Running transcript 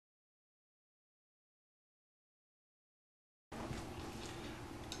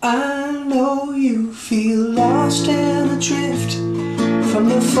I know you feel lost and adrift from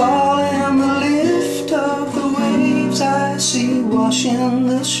the fall and the lift of the waves I see washing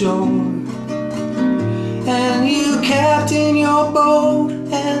the shore. And you captain your boat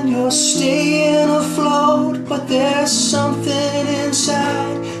and you're staying afloat, but there's something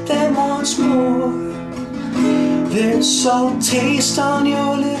inside that wants more. There's salt taste on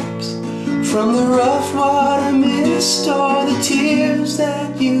your lips from the rough water mist, or the tears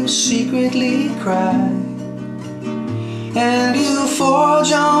that you secretly cry. And you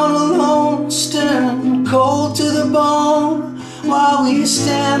forge on alone, stern cold to the bone, while we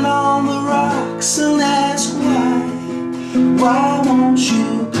stand on the rocks and ask why won't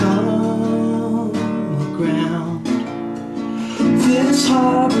you come aground? This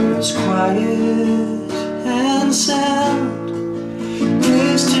harbor's quiet and sound.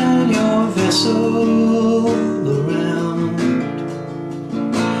 Please turn your vessel around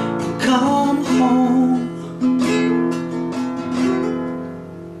and come home.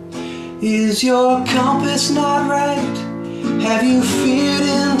 Is your compass not right? Have you veered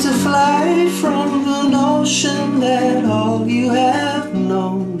into flight from the notion that all you have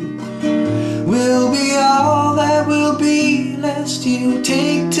known will be all that will be, lest you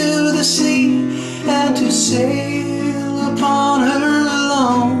take to the sea and to sail upon her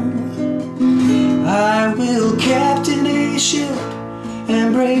alone? I will captain a ship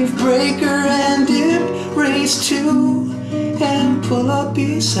and brave breaker and dip, race to and pull up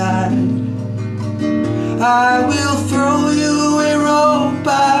beside. I will throw you a rope,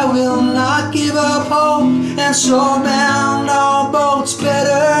 I will not give up hope, and so bound our boats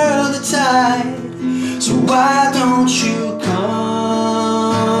better the tide. So why don't you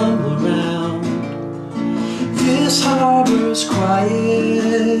come around? This harbor's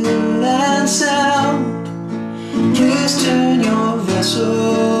quiet and sound. Please turn your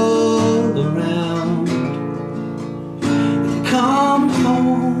vessel around and come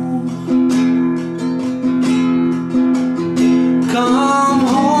home. Come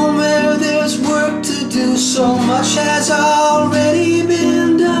home where there's work to do, so much has already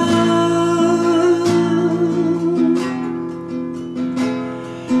been done.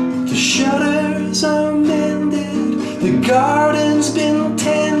 The shutters are mended, the garden's been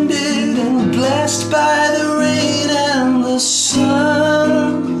tended and blessed by the rain and the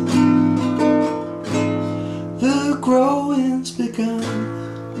sun. The growing's begun.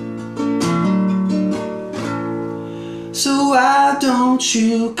 So why don't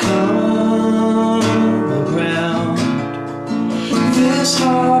you come around? This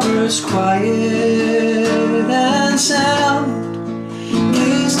harbor's quiet and sound.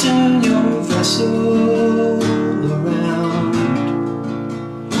 Please turn your vessel around.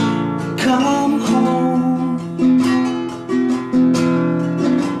 Come